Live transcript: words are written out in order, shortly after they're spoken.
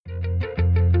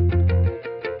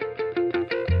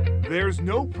There's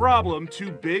no problem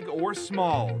too big or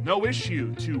small, no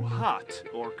issue too hot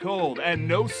or cold, and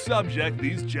no subject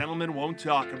these gentlemen won't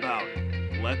talk about.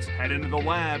 Let's head into the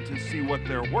lab to see what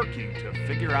they're working to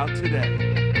figure out today.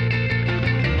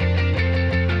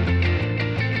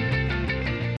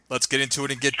 Let's get into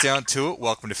it and get down to it.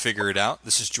 Welcome to Figure It Out.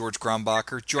 This is George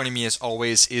Grombacher. Joining me as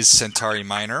always is Centauri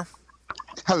Minor.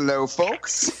 Hello,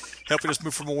 folks. Helping us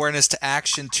move from awareness to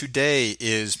action today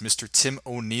is Mr. Tim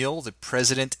O'Neill, the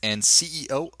President and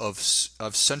CEO of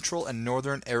Central and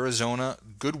Northern Arizona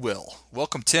Goodwill.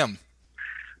 Welcome, Tim.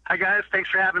 Hi, guys. Thanks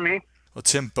for having me. Well,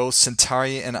 Tim, both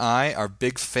Centauri and I are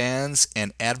big fans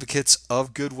and advocates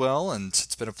of Goodwill, and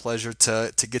it's been a pleasure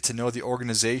to get to know the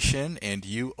organization and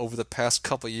you over the past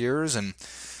couple of years and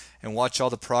watch all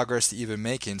the progress that you've been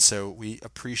making. So we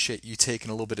appreciate you taking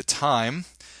a little bit of time.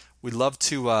 We'd love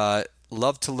to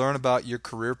learn about your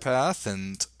career path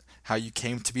and how you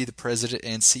came to be the president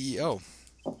and CEO.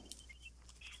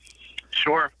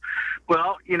 Sure.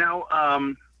 Well, and I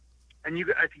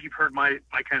think you've heard my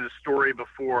kind of story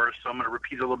before, so I'm going to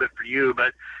repeat it a little bit for you.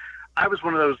 But I was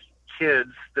one of those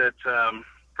kids that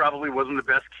probably wasn't the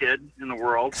best kid in the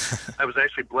world. I was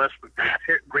actually blessed with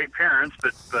great parents,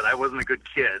 but I wasn't a good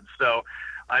kid. So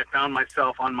I found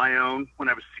myself on my own when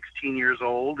I was 16 years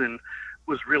old and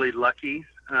was really lucky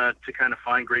to kind of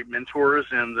find great mentors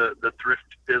in the thrift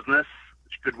business,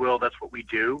 which Goodwill, that's what we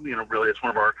do. Really it's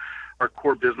one of our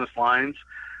core business lines.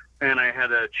 And I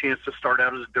had a chance to start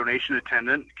out as a donation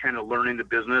attendant, kind of learning the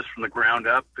business from the ground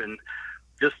up, and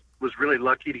just was really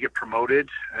lucky to get promoted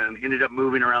and ended up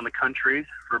moving around the country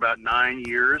for about 9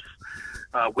 years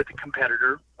with a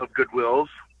competitor of Goodwill's,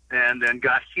 and then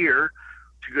got here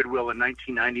to Goodwill in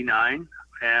 1999.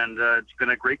 And it's been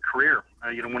a great career.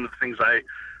 One of the things I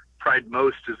pride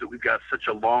most is that we've got such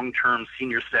a long-term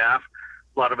senior staff.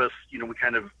 A lot of us, we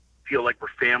kind of feel like we're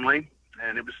family.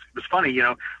 And it was funny,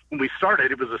 when we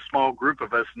started, it was a small group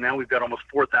of us. Now we've got almost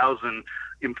 4,000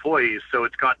 employees. So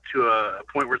it's got to a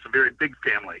point where it's a very big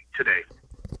family today.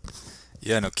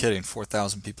 Yeah, no kidding.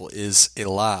 4,000 people is a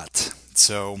lot.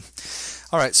 So,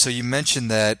 all right. So you mentioned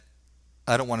that,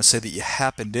 I don't want to say that you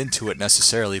happened into it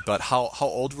necessarily, but how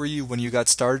old were you when you got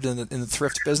started in the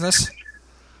thrift business?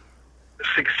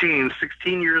 16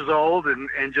 years old. And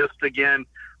just, again,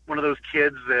 one of those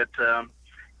kids that,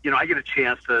 I get a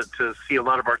chance to see a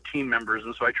lot of our team members,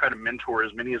 and so I try to mentor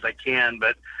as many as I can.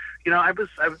 But, I was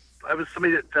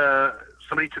somebody that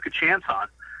somebody took a chance on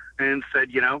and said,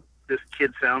 this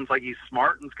kid sounds like he's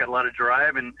smart and he's got a lot of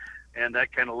drive, and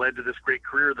that kind of led to this great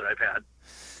career that I've had.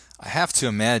 I have to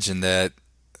imagine that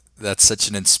that's such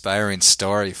an inspiring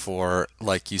story for,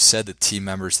 like you said, the team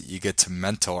members that you get to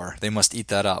mentor. They must eat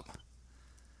that up.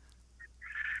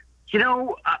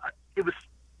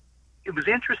 It was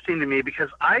interesting to me because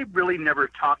I really never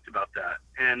talked about that.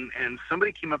 And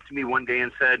somebody came up to me one day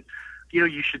and said,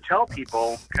 you should tell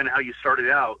people kind of how you started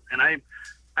out. And I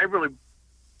really,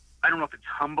 I don't know if it's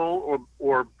humble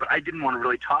but I didn't want to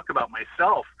really talk about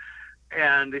myself.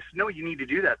 And they said, no, you need to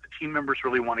do that. The team members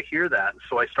really want to hear that. And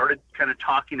so I started kind of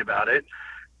talking about it.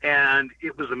 And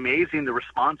it was amazing the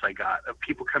response I got of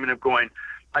people coming up going,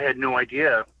 I had no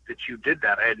idea that you did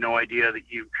that. I had no idea that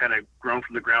you kind of grown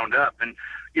from the ground up. And,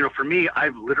 for me,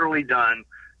 I've literally done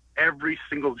every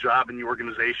single job in the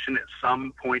organization at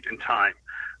some point in time.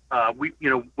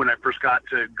 When I first got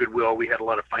to Goodwill, we had a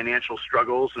lot of financial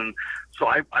struggles. And so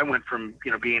I went from,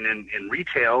 being in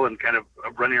retail and kind of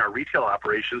running our retail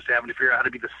operations to having to figure out how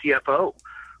to be the CFO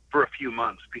for a few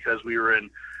months because we were in,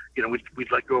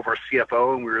 we'd let go of our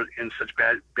CFO and we were in such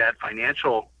bad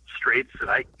financial straits that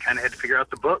I kind of had to figure out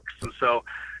the books. And so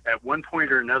at one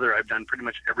point or another, I've done pretty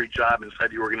much every job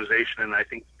inside the organization. And I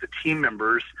think the team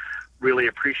members really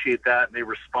appreciate that and they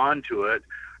respond to it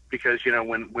because,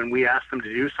 when we ask them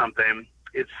to do something,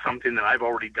 it's something that I've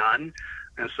already done.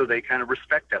 And so they kind of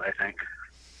respect it, I think.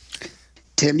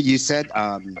 Tim, you said,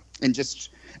 and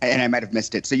I might have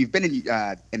missed it. So you've been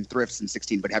in thrift since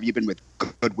 16, but have you been with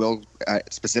Goodwill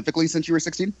specifically since you were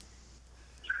 16?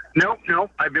 No.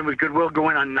 I've been with Goodwill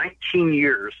going on 19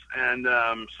 yees. And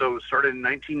so started in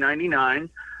 1999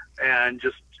 and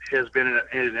just has been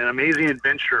an amazing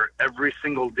adventure every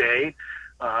single day.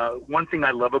 One thing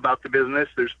I love about the business,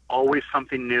 there's always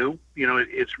something new.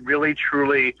 It's really,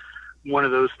 truly one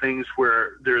of those things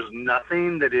where there's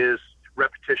nothing that is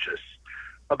repetitious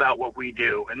about what we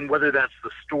do. And whether that's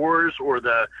the stores or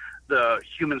the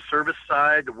human service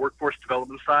side, the workforce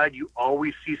development side, you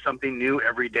always see something new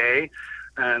every day.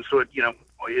 And so,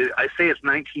 I say it's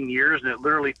 19 years, and it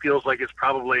literally feels like it's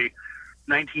probably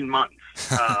 19 months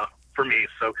for me.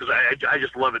 So, because I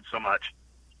just love it so much.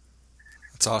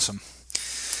 That's awesome.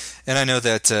 And I know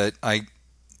that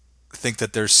think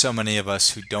that there's so many of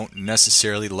us who don't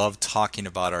necessarily love talking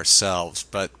about ourselves,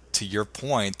 but to your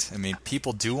point, I mean,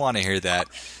 people do want to hear that,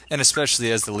 and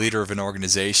especially as the leader of an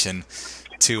organization,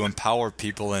 to empower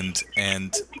people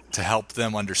and to help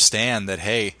them understand that,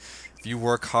 hey, if you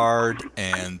work hard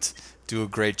and do a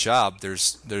great job,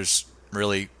 there's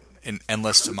really an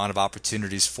endless amount of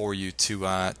opportunities for you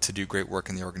to do great work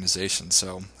in the organization.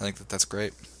 So I think that's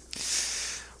great.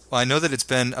 Well, I know that it's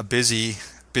been a busy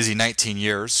 19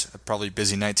 years, probably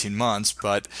busy 19 months,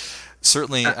 but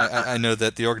certainly I know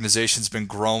that the organization's been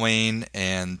growing,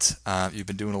 and you've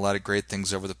been doing a lot of great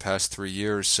things over the past 3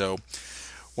 years. So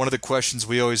one of the questions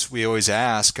we always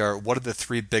ask are, what are the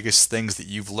 3 biggest things that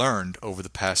you've learned over the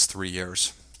past 3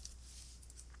 years?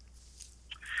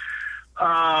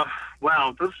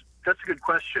 Wow, that's a good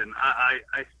question.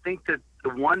 I think that the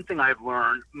one thing I've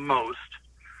learned most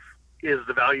is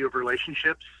the value of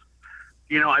relationships.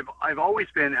 You know, I've always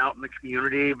been out in the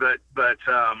community, but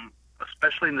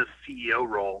especially in the CEO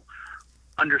role,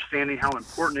 understanding how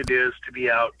important it is to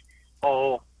be out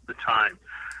all the time.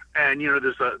 And, you know,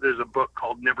 there's a book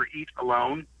called Never Eat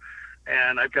Alone.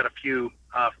 And I've got a few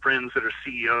friends that are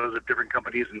CEOs of different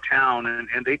companies in town,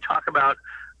 and they talk about,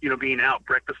 you know, being out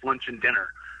breakfast, lunch, and dinner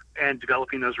and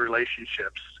developing those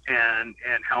relationships and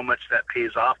how much that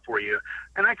pays off for you.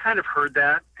 And I kind of heard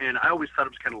that, and I always thought it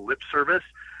was kind of lip service.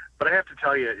 But I have to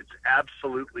tell you, it's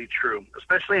absolutely true,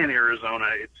 especially in Arizona.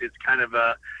 It's kind of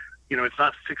you know, it's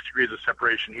not 6 degrees of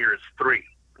separation here. It's 3.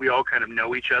 We all kind of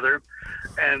know each other.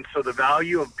 And so the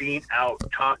value of being out,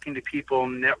 talking to people,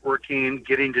 networking,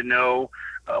 getting to know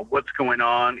what's going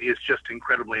on is just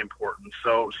incredibly important.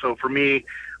 So for me,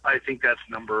 I think that's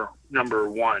number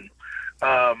one.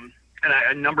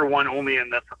 And number one only,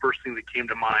 and that's the first thing that came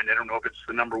to mind. I don't know if it's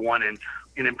the number one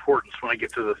in importance when I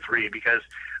get to the 3, because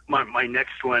my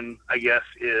next one, I guess,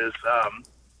 is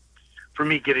for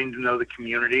me, getting to know the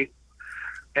community.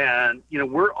 And, you know,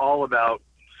 we're all about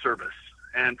service.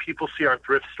 And people see our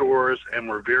thrift stores, and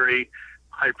we're very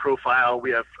high profile.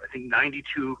 We have, I think,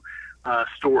 92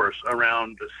 stores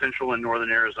around central and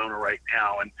northern Arizona right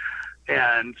now.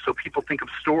 And so people think of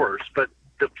stores, but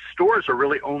the stores are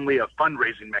really only a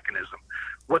fundraising mechanism.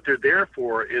 What they're there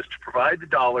for is to provide the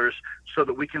dollars so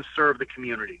that we can serve the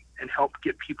community and help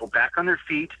get people back on their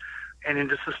feet and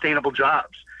into sustainable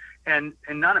jobs. And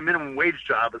not a minimum wage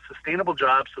job, a sustainable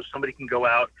job, so somebody can go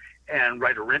out and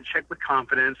write a rent check with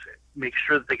confidence, make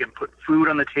sure that they can put food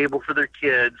on the table for their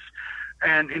kids,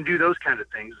 and do those kind of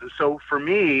things. And so for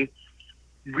me,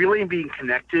 really being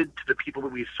connected to the people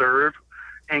that we serve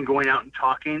and going out and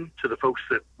talking to the folks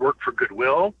that work for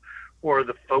Goodwill or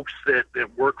the folks that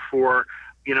work for,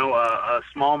 you know, a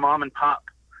small mom and pop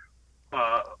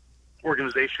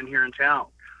organization here in town,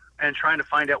 and trying to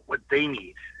find out what they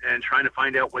need and trying to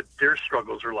find out what their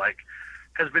struggles are like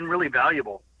has been really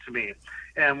valuable to me.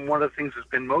 And one of the things that's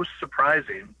been most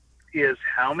surprising is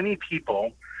how many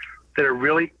people that are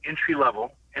really entry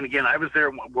level. And again, I was there,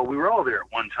 well, we were all there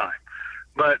at one time,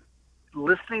 but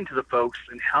listening to the folks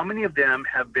and how many of them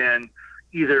have been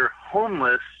either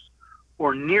homeless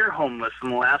or near homeless in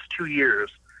the last 2 years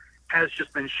has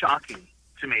just been shocking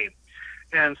to me.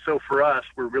 And so for us,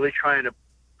 we're really trying to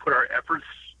put our efforts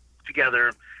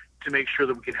together to make sure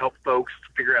that we can help folks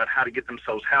to figure out how to get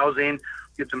themselves housing,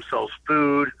 get themselves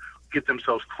food, get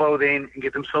themselves clothing, and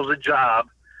get themselves a job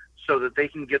so that they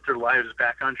can get their lives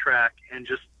back on track and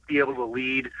just be able to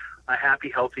lead a happy,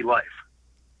 healthy life.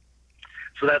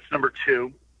 So that's number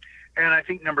 2. And I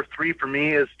think number 3 for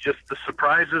me is just the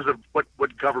surprises of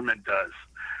what government does.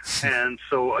 And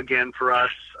so again, for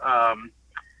us,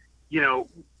 you know,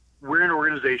 we're an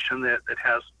organization that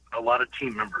has a lot of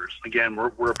team members. Again,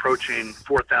 we're approaching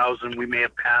 4,000. We may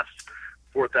have passed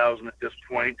 4,000 at this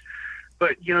point.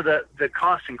 But, you know, the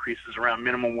cost increases around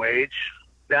minimum wage,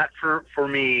 that for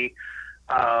me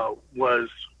was,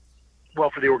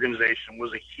 well, for the organization,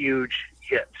 was a huge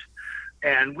hit.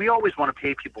 And we always want to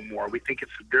pay people more. We think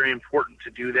it's very important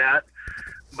to do that.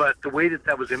 But the way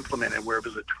that was implemented, where it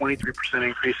was a 23%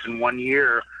 increase in 1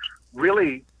 year,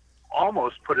 really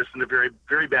almost put us into very,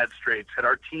 very bad straits. Had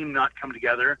our team not come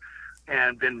together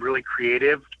and been really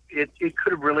creative, it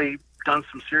could have really done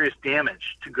some serious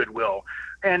damage to Goodwill.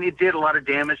 And it did a lot of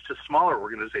damage to smaller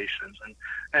organizations.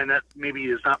 And that maybe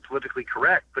is not politically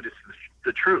correct, but it's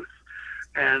the truth.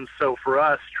 And so for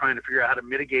us, trying to figure out how to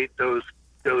mitigate those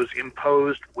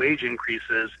imposed wage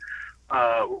increases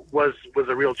was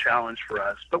a real challenge for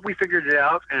us. But we figured it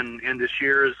out, and this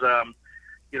year is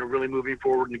you know, really moving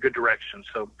forward in a good direction.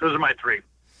 So those are my 3.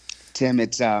 Tim,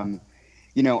 it's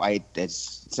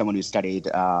as someone who studied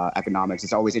economics,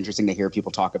 it's always interesting to hear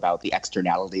people talk about the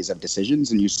externalities of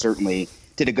decisions, and you certainly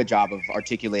did a good job of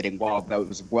articulating, while that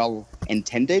was well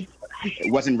intended,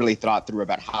 it wasn't really thought through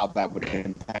about how that would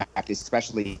impact,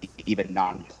 especially even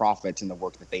nonprofits and the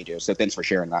work that they do. So thanks for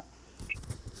sharing that.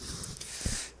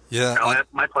 Yeah, No,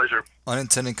 my pleasure.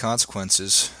 Unintended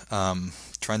consequences.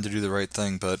 Trying to do the right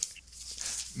thing, but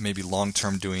maybe long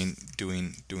term doing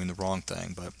the wrong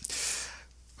thing. But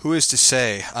who is to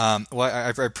say? Well, I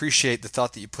appreciate the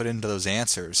thought that you put into those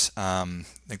answers. I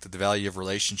think that the value of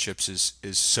relationships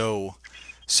is so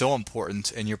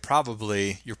important, and you're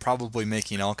probably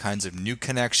making all kinds of new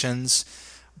connections.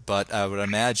 But I would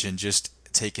imagine just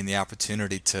taking the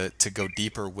opportunity to go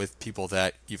deeper with people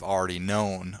that you've already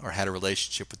known or had a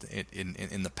relationship with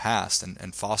in the past,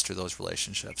 and foster those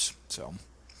relationships. So,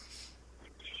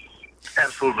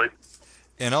 absolutely.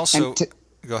 And also,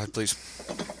 go ahead, please.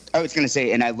 I was going to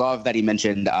say, and I love that he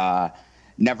mentioned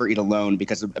never eat alone,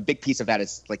 because a big piece of that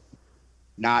is like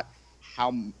not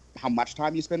how much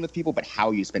time you spend with people, but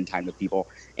how you spend time with people.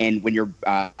 And when you're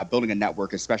building a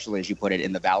network, especially as you put it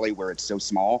in the Valley where it's so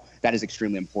small, that is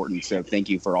extremely important. So thank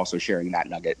you for also sharing that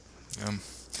nugget.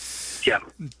 Yeah.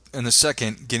 And the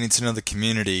second, getting to know the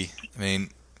community. I mean,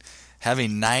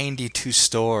 having 92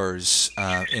 stores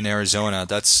in Arizona,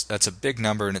 that's a big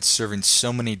number, and it's serving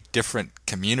so many different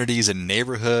communities and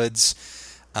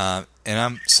neighborhoods. And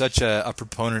I'm such a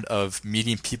proponent of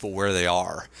meeting people where they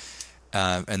are,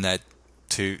 and that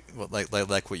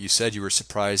like what you said, you were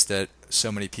surprised that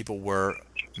so many people were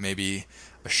maybe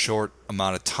a short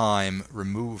amount of time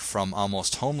removed from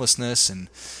almost homelessness, and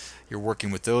you're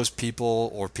working with those people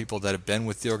or people that have been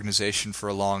with the organization for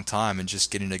a long time, and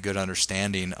just getting a good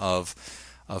understanding of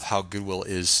how Goodwill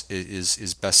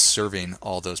is best serving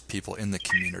all those people in the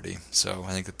community. So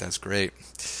I think that's great.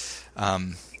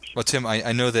 Well, Tim,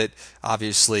 I know that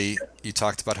obviously you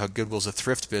talked about how Goodwill's a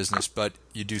thrift business, but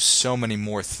you do so many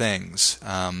more things.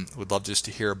 Would love just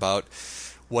to hear about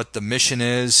what the mission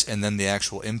is, and then the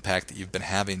actual impact that you've been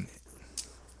having.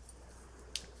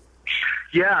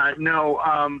 Yeah, no,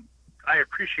 I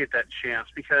appreciate that chance,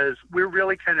 because we're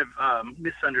really kind of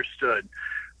misunderstood.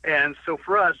 And so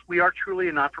for us, we are truly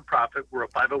a not-for-profit. We're a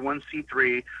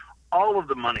 501c3. All of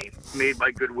the money made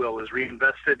by Goodwill is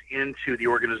reinvested into the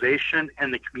organization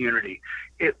and the community.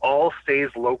 It all stays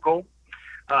local.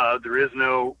 There is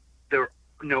no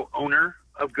owner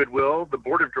of Goodwill. The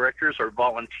board of directors are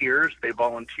volunteers. They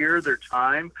volunteer their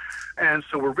time. And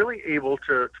so we're really able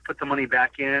to put the money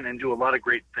back in and do a lot of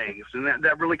great things. And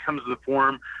that really comes in the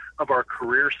form of our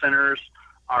career centers,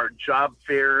 our job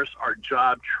fairs, our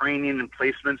job training and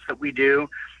placements that we do.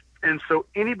 And so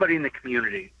anybody in the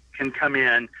community can come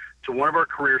in to one of our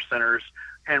career centers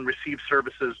and receive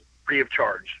services free of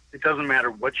charge. It doesn't matter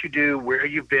what you do, where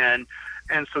you've been.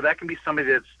 And so that can be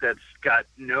somebody that's got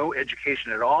no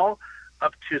education at all,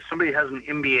 up to somebody who has an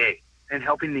MBA, and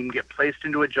helping them get placed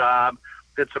into a job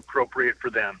that's appropriate for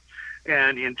them.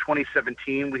 And in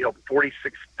 2017, we helped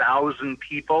 46,000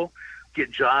 people get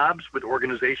jobs with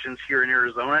organizations here in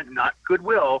Arizona, not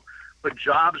Goodwill, but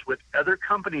jobs with other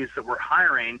companies that were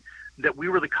hiring, that we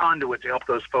were the conduit to help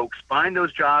those folks find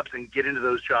those jobs and get into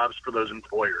those jobs for those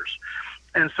employers.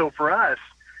 And so for us,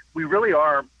 we really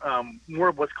are more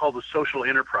of what's called a social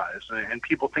enterprise. And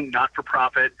people think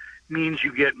not-for-profit means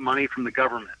you get money from the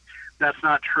government. That's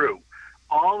not true.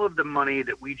 All of the money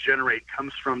that we generate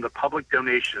comes from the public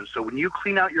donations. So when you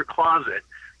clean out your closet,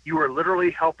 you are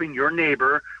literally helping your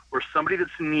neighbor or somebody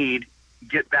that's in need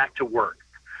get back to work.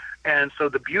 And so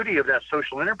the beauty of that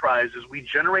social enterprise is we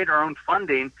generate our own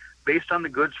funding based on the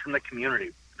goods from the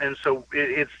community. And so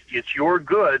it's your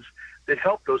goods that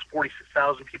help those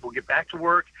 46,000 people get back to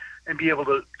work and be able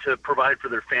to provide for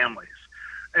their families.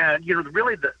 And,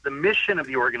 really the mission of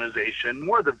the organization,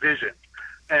 more the vision.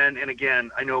 And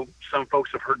again, I know some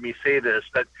folks have heard me say this,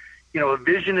 but, a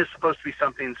vision is supposed to be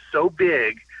something so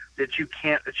big that you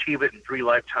can't achieve it in 3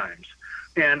 lifetimes.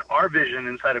 And our vision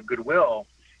inside of Goodwill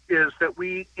is that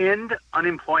we end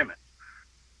unemployment.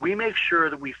 We make sure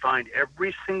that we find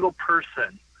every single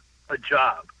person a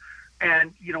job.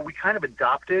 And, we kind of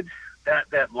adopted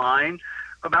that line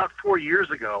about 4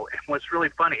 years ago. And what's really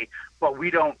funny, well,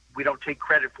 we don't take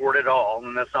credit for it at all,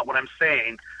 and that's not what I'm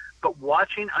saying, but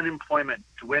watching unemployment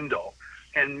dwindle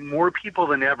and more people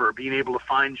than ever being able to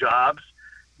find jobs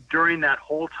during that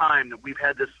whole time that we've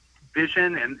had this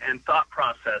vision and thought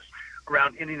process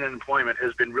around ending unemployment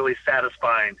has been really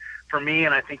satisfying for me,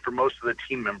 and I think for most of the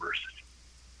team members.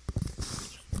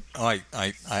 Oh,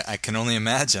 I can only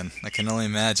imagine. I can only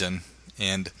imagine.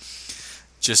 And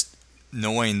just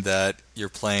knowing that you're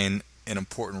playing an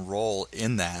important role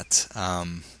in that,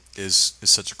 is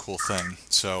such a cool thing.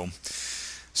 So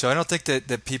I don't think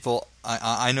that people,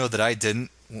 I know that I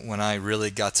didn't. When I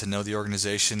really got to know the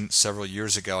organization several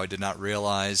years ago, I did not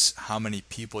realize how many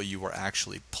people you were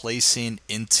actually placing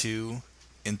into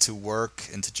work,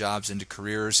 into jobs, into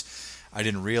careers. I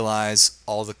didn't realize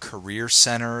all the career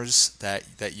centers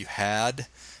that you had.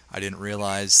 I didn't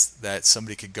realize that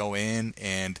somebody could go in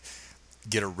and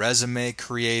get a resume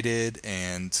created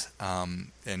and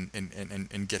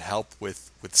get help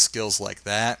with skills like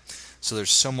that. So there's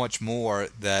so much more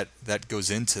that goes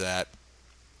into that,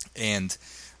 and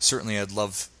certainly I'd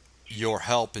love your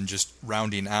help in just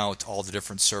rounding out all the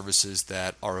different services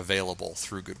that are available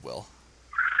through Goodwill.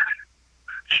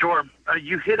 Sure.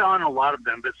 You hit on a lot of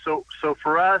them, but so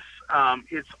for us,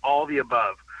 it's all the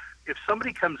above. If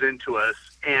somebody comes into us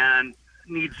and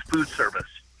needs food service,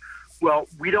 well,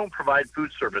 we don't provide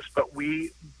food service, but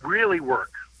we really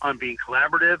work on being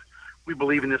collaborative. We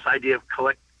believe in this idea of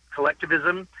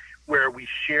collectivism, where we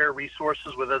share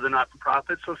resources with other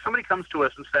not-for-profits. So if somebody comes to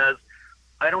us and says,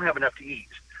 I don't have enough to eat,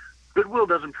 Goodwill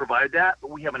doesn't provide that, but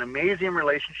we have an amazing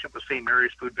relationship with St.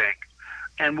 Mary's Food Bank,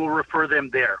 and we'll refer them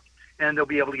there, and they'll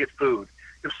be able to get food.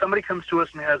 If somebody comes to us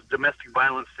and has a domestic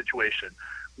violence situation,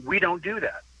 we don't do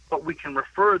that, but we can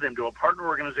refer them to a partner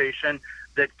organization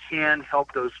that can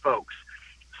help those folks.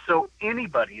 So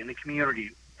anybody in the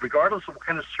community, regardless of what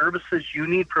kind of services you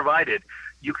need provided,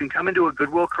 you can come into a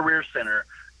Goodwill Career Center,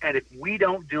 and if we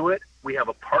don't do it, we have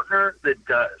a partner that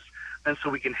does. And so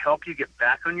we can help you get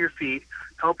back on your feet,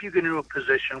 help you get into a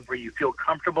position where you feel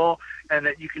comfortable and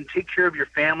that you can take care of your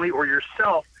family or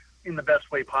yourself in the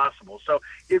best way possible. So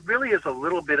it really is a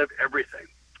little bit of everything.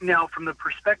 Now, from the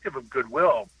perspective of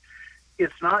Goodwill,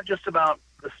 it's not just about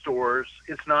the stores.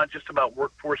 It's not just about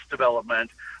workforce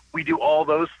development. We do all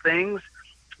those things.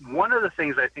 One of the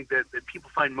things I think that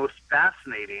people find most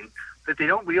fascinating that they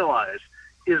don't realize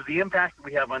is the impact that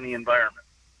we have on the environment.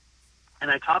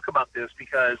 And I talk about this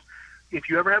because if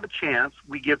you ever have a chance,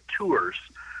 we give tours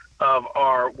of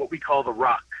what we call the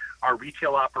Rock, our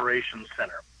Retail Operations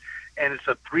Center. And it's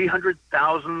a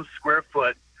 300,000 square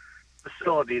foot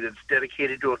facility that's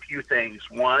dedicated to a few things.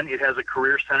 One, it has a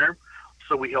career center,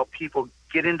 so we help people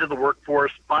get into the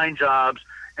workforce, find jobs,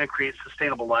 and create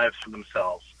sustainable lives for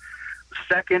themselves.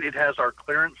 Second, it has our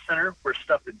clearance center, where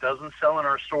stuff that doesn't sell in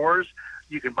our stores,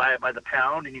 you can buy it by the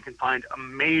pound, and you can find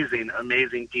amazing,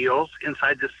 amazing deals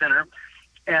inside this center.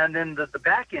 And then the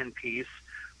back end piece,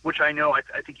 which I know I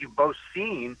think you've both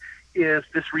seen, is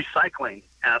this recycling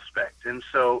aspect. And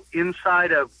so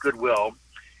inside of Goodwill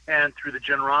and through the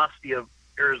generosity of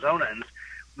Arizonans,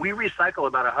 we recycle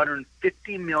about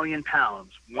 150 million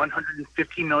pounds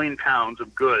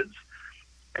of goods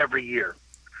every year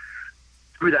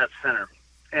through that center.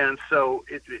 And so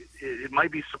it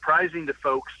might be surprising to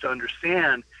folks to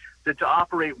understand that to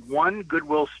operate one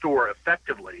Goodwill store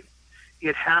effectively,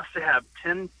 it has to have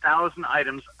 10,000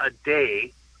 items a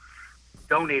day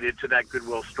donated to that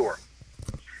Goodwill store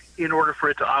in order for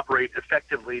it to operate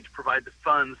effectively, to provide the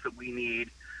funds that we need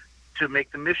to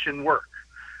make the mission work.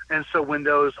 And so when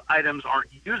those items aren't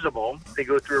usable, they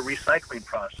go through a recycling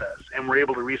process, and we're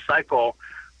able to recycle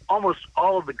almost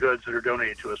all of the goods that are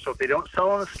donated to us. So if they don't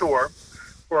sell in the store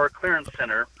or our clearance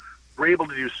center, we're able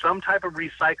to do some type of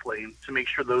recycling to make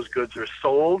sure those goods are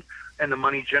sold and the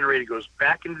money generated goes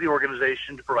back into the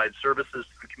organization to provide services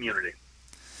to the community.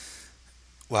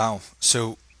 Wow.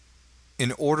 So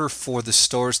in order for the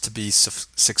stores to be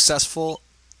successful,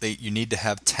 you need to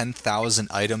have 10,000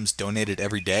 items donated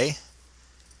every day?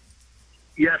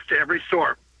 Yes, to every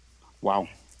store. Wow.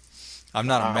 I'm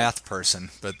not a math person,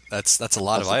 but that's a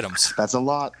lot of items. That's a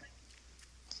lot.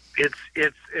 It's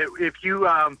if you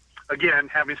again,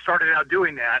 having started out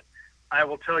doing that, I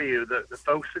will tell you that the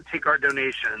folks that take our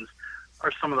donations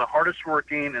are some of the hardest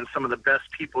working and some of the best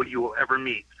people you will ever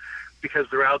meet, because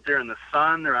they're out there in the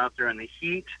sun, they're out there in the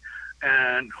heat,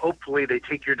 and hopefully they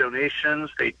take your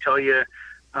donations. They tell you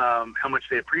how much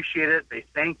they appreciate it. They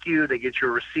thank you. They get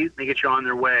your receipt. They get you on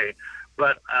their way.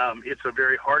 But it's a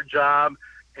very hard job,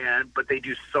 but they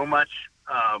do so much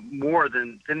more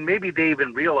than maybe they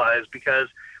even realize, because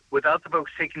without the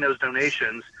folks taking those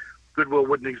donations, Goodwill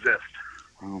wouldn't exist.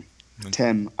 Wow.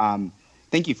 Tim,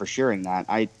 thank you for sharing that.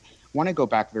 I want to go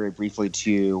back very briefly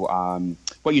to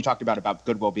what you talked about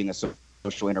Goodwill being a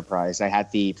social enterprise. I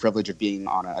had the privilege of being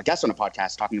a guest on a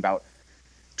podcast talking about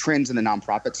trends in the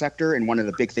nonprofit sector, and one of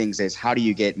the big things is how do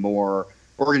you get more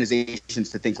organizations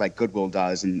to think like Goodwill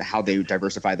does and how they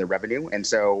diversify their revenue. And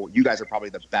so you guys are probably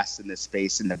the best in this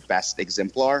space and the best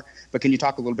exemplar. But can you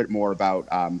talk a little bit more about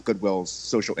Goodwill's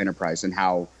social enterprise and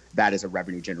how that is a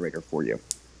revenue generator for you?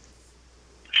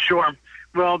 Sure.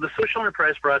 Well, the social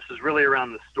enterprise for us is really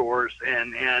around the stores,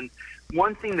 and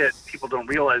one thing that people don't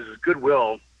realize is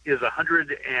Goodwill is a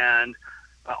 100 and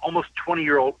almost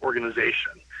 20-year-old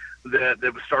organization that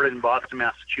was started in Boston,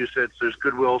 Massachusetts. There's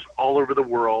Goodwills all over the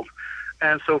world.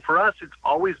 And so for us, it's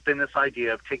always been this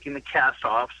idea of taking the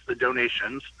cast-offs, the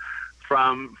donations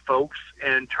from folks,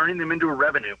 and turning them into a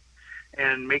revenue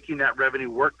and making that revenue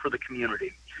work for the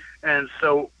community. And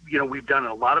so, we've done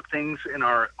a lot of things in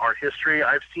our history.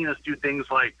 I've seen us do things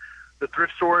like the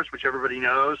thrift stores, which everybody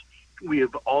knows. We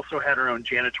have also had our own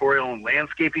janitorial and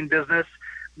landscaping business,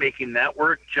 making that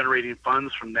work, generating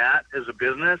funds from that as a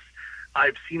business.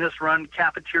 I've seen us run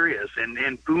cafeterias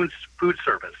and food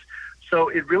service. So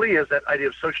it really is that idea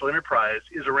of social enterprise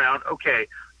is around, okay,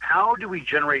 how do we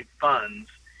generate funds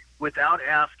without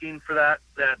asking for that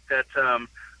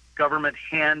government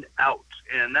handout?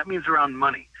 And that means around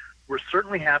money. We're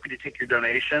certainly happy to take your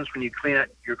donations when you clean out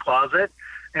your closet,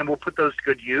 and we'll put those to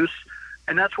good use.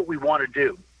 And that's what we want to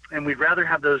do. And we'd rather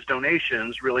have those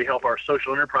donations really help our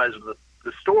social enterprise of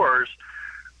the stores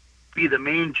be the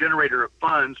main generator of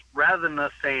funds, rather than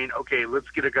us saying, okay, let's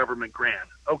get a government grant.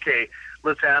 Okay,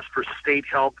 let's ask for state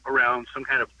help around some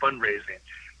kind of fundraising.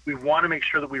 We want to make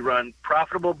sure that we run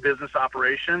profitable business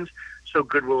operations so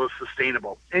Goodwill is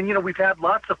sustainable. And, we've had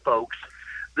lots of folks,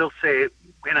 they'll say,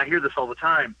 and I hear this all the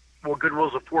time, well, Goodwill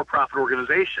is a for-profit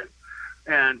organization.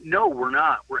 And no, we're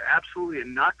not. We're absolutely a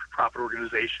not-for-profit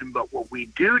organization, but what we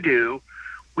do,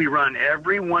 we run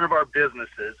every one of our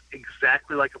businesses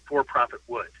exactly like a for-profit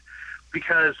would.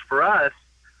 Because for us,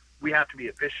 we have to be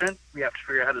efficient. We have to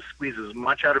figure out how to squeeze as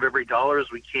much out of every dollar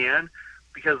as we can,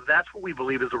 because that's what we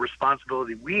believe is a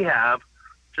responsibility we have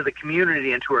to the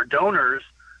community and to our donors,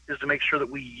 is to make sure that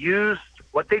we use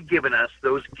what they've given us,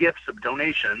 those gifts of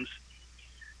donations,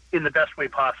 in the best way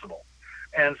possible.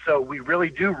 And so we really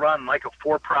do run like a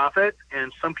for-profit,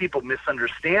 and some people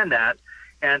misunderstand that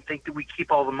and think that we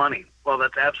keep all the money. Well,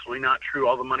 that's absolutely not true.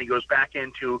 All the money goes back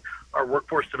into our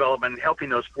workforce development and helping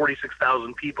those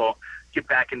 46,000 people get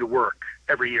back into work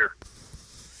every year.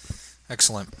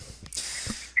 Excellent.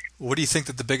 What do you think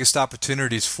that the biggest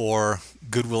opportunities for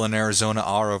Goodwill in Arizona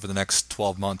are over the next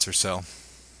 12 months or so?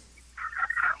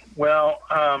 Well,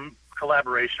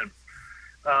 collaboration.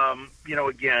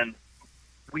 Again,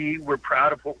 we're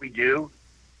proud of what we do,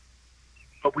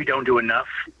 but we don't do enough.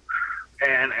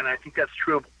 And I think that's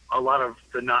true of a lot of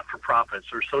the not-for-profits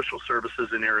or social services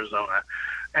in Arizona.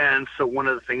 And so one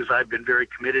of the things I've been very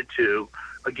committed to,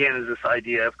 again, is this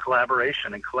idea of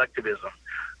collaboration and collectivism,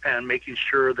 and making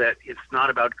sure that it's not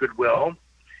about Goodwill,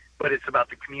 but it's about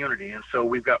the community. And so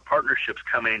we've got partnerships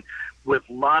coming with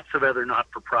lots of other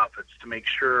not-for-profits to make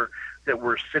sure that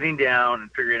we're sitting down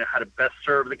and figuring out how to best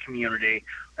serve the community.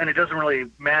 And it doesn't really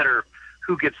matter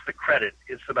who gets the credit.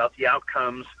 It's about the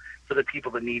outcomes for the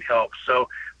people that need help. So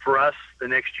for us, the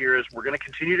next year is we're going to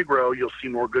continue to grow. You'll see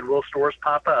more Goodwill stores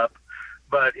pop up,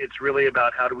 but it's really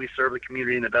about how do we serve the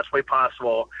community in the best way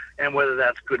possible, and whether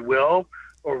that's Goodwill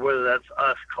or whether that's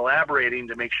us collaborating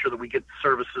to make sure that we get the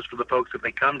services for the folks if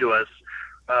they come to us.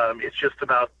 It's just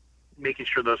about making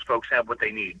sure those folks have what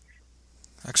they need.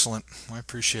 Excellent. I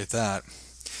appreciate that.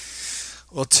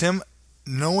 Well, Tim,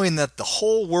 knowing that the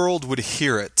whole world would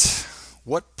hear it,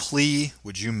 what plea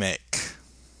would you make?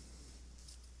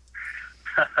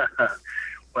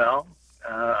 Well,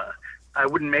 I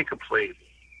wouldn't make a plea.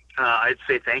 I'd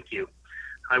say thank you.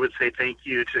 I would say thank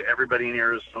you to everybody in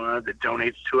Arizona that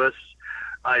donates to us.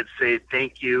 I'd say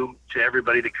thank you to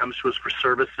everybody that comes to us for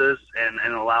services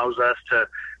and allows us to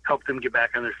help them get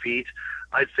back on their feet.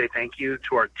 I'd say thank you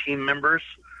to our team members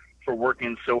for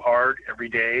working so hard every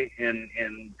day in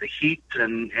the heat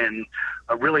and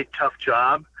a really tough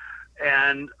job.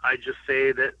 And I just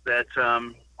say that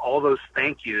all those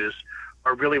thank yous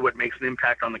are really what makes an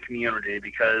impact on the community,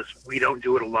 because we don't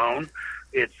do it alone.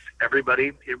 It's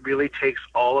everybody. It really takes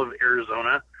all of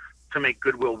Arizona to make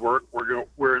Goodwill work.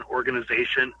 We're an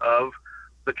organization of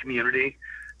the community,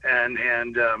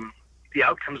 and the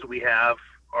outcomes that we have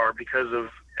are because of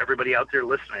everybody out there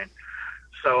listening.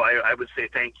 So I would say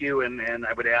thank you, and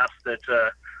I would ask that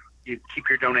you keep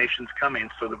your donations coming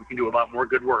so that we can do a lot more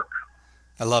good work.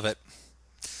 I love it.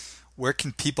 Where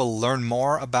can people learn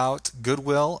more about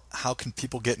Goodwill? How can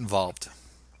people get involved?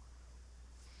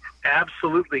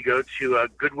 Absolutely. Go to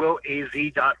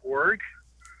goodwillaz.org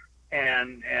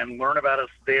and learn about us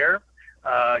there.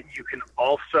 You can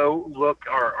also look,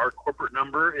 our corporate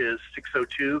number is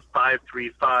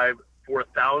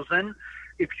 602-535-4000.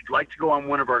 If you'd like to go on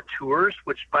one of our tours,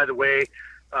 which, by the way,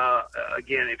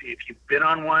 again, if you've been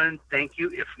on one, thank you.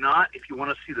 If not, if you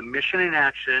want to see the mission in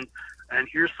action, and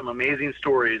here's some amazing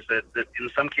stories that in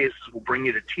some cases will bring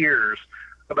you to tears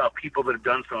about people that have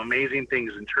done some amazing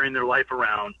things and turning their life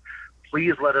around,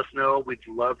 please let us know. We'd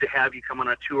love to have you come on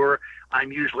a tour.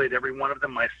 I'm usually at every one of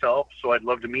them myself, so I'd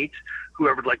love to meet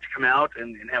whoever would like to come out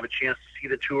and have a chance to see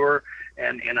the tour.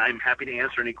 And I'm happy to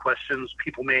answer any questions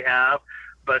people may have.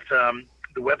 But the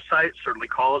website, certainly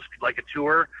call us if you'd like a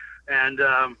tour. And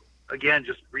again,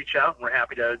 just reach out, and we're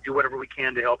happy to do whatever we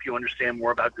can to help you understand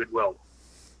more about Goodwill.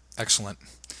 Excellent.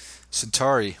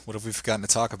 Centauri, what have we forgotten to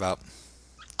talk about?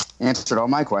 Answered all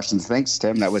my questions. Thanks,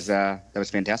 Tim. That was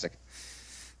fantastic.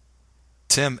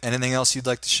 Tim, anything else you'd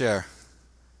like to share?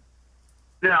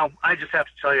 No, I just have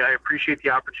to tell you, I appreciate the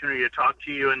opportunity to talk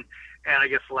to you. And I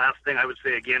guess the last thing I would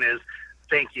say again is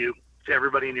thank you to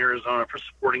everybody in Arizona for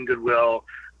supporting Goodwill.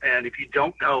 And if you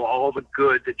don't know all the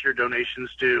good that your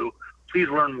donations do, please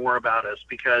learn more about us,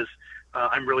 because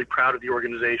I'm really proud of the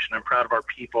organization. I'm proud of our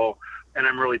people. And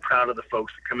I'm really proud of the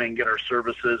folks that come in and get our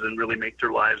services and really make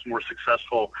their lives more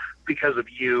successful because of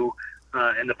you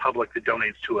and the public that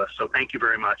donates to us. So thank you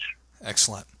very much.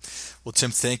 Excellent. Well, Tim,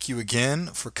 thank you again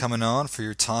for coming on, for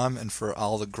your time, and for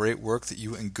all the great work that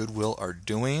you and Goodwill are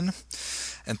doing.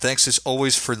 And thanks as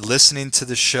always for listening to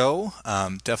the show.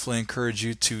 Definitely encourage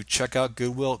you to check out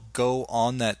Goodwill. Go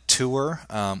on that tour.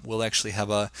 We'll actually have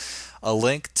a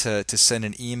link to send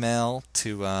an email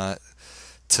to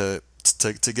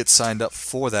get signed up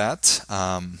for that.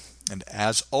 And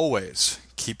as always,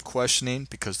 keep questioning,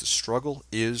 because the struggle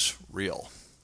is real.